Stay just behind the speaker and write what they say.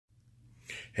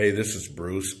Hey, this is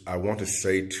Bruce. I want to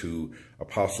say to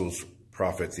apostles,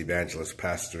 prophets, evangelists,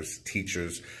 pastors,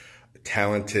 teachers,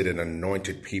 talented and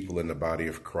anointed people in the body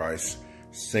of Christ,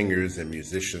 singers and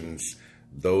musicians,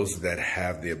 those that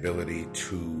have the ability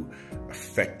to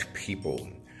affect people.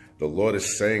 The Lord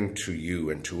is saying to you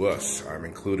and to us, I'm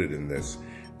included in this,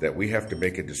 that we have to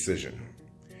make a decision.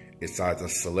 It's either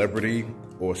celebrity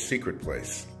or secret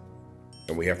place,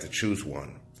 and we have to choose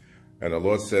one. And the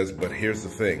Lord says, but here's the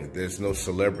thing, there's no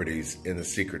celebrities in the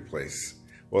secret place.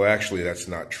 Well, actually, that's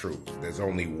not true. There's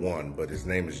only one, but his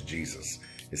name is Jesus.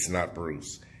 It's not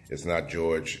Bruce. It's not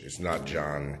George. It's not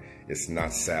John. It's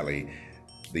not Sally.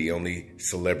 The only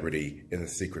celebrity in the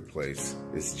secret place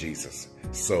is Jesus.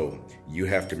 So you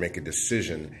have to make a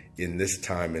decision in this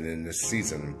time and in this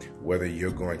season whether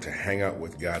you're going to hang out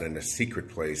with God in a secret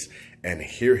place and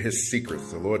hear his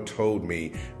secrets. The Lord told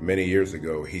me many years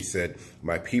ago, he said,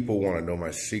 my people want to know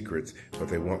my secrets, but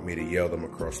they want me to yell them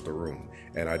across the room.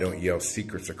 And I don't yell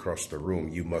secrets across the room.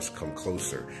 You must come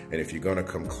closer. And if you're going to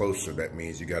come closer, that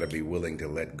means you got to be willing to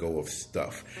let go of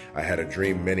stuff. I had a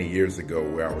dream many years ago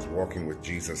where I was walking with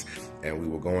Jesus and we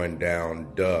were going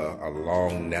down a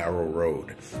long, narrow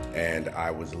road. And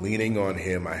I was leaning on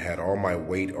him. I had all my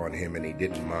weight on him and he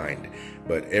didn't mind.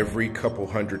 But every couple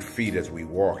hundred feet as we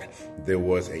walked, there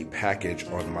was a package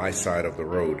on my side of the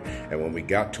road. And when we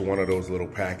got to one of those little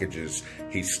packages,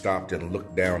 he stopped and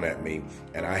looked down at me,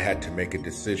 and I had to make a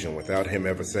decision. Without him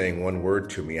ever saying one word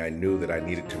to me, I knew that I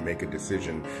needed to make a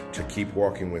decision to keep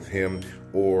walking with him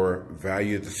or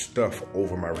value the stuff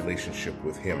over my relationship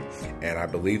with him. And I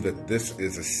believe that this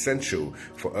is essential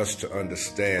for us to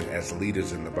understand as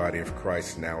leaders in the body of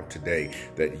Christ now today,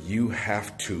 that you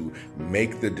have to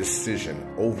make the decision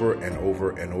over and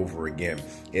over and over again.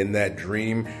 In that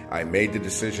dream, I made the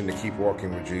decision to keep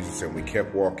walking with Jesus, and we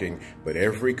kept walking, but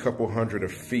every couple hundred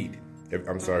feet, there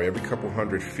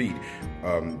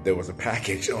was a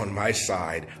package on my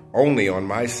side, only on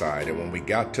my side. And when we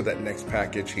got to that next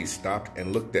package, he stopped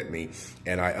and looked at me.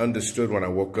 And I understood when I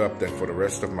woke up that for the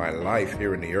rest of my life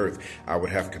here in the earth, I would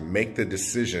have to make the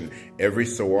decision every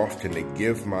so often to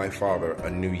give my Father a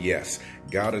new yes.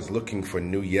 God is looking for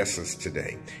new yeses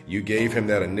today. You gave him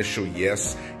that initial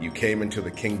yes. You came into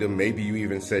the kingdom. Maybe you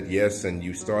even said yes and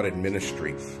you started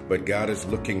ministry. But God is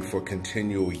looking for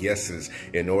continual yeses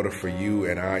in order for you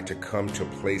and I to come to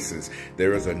places.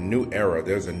 There is a new era.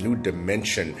 There's a new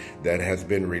dimension that has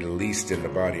been released in the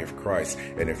body of Christ.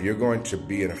 And if you're going to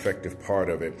be an effective part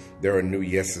of it, there are new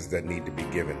yeses that need to be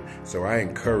given. So I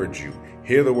encourage you,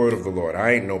 hear the word of the Lord.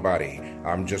 I ain't nobody.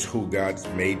 I'm just who God's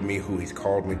made me, who he's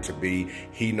called me to be.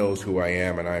 He knows who I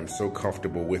am, and I am so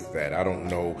comfortable with that. I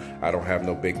don't have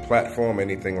no big platform,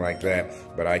 anything like that,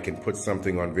 but I can put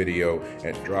something on video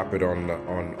and drop it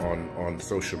on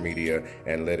social media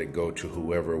and let it go to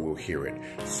whoever will hear it.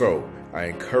 So I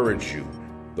encourage you.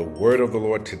 The word of the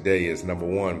Lord today is, number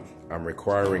one, I'm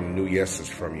requiring new yeses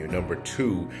from you. Number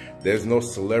two, there's no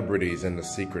celebrities in the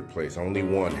secret place. Only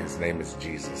one. His name is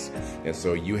Jesus. And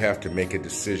so you have to make a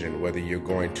decision whether you're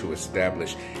going to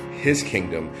establish his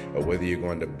kingdom or whether you're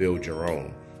going to build your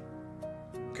own.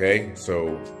 Okay?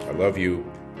 So I love you.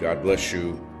 God bless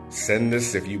you. Send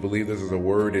this, if you believe this is a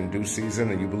word in due season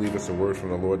and you believe it's a word from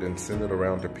the Lord, then send it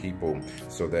around to people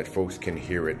so that folks can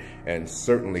hear it. And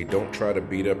certainly don't try to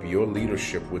beat up your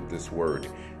leadership with this word.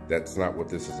 That's not what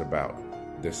this is about.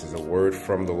 This is a word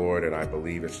from the Lord, and I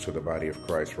believe it's to the body of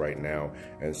Christ right now.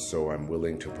 And so I'm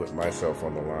willing to put myself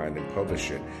on the line and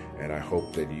publish it. And I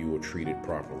hope that you will treat it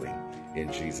properly. In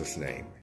Jesus' name.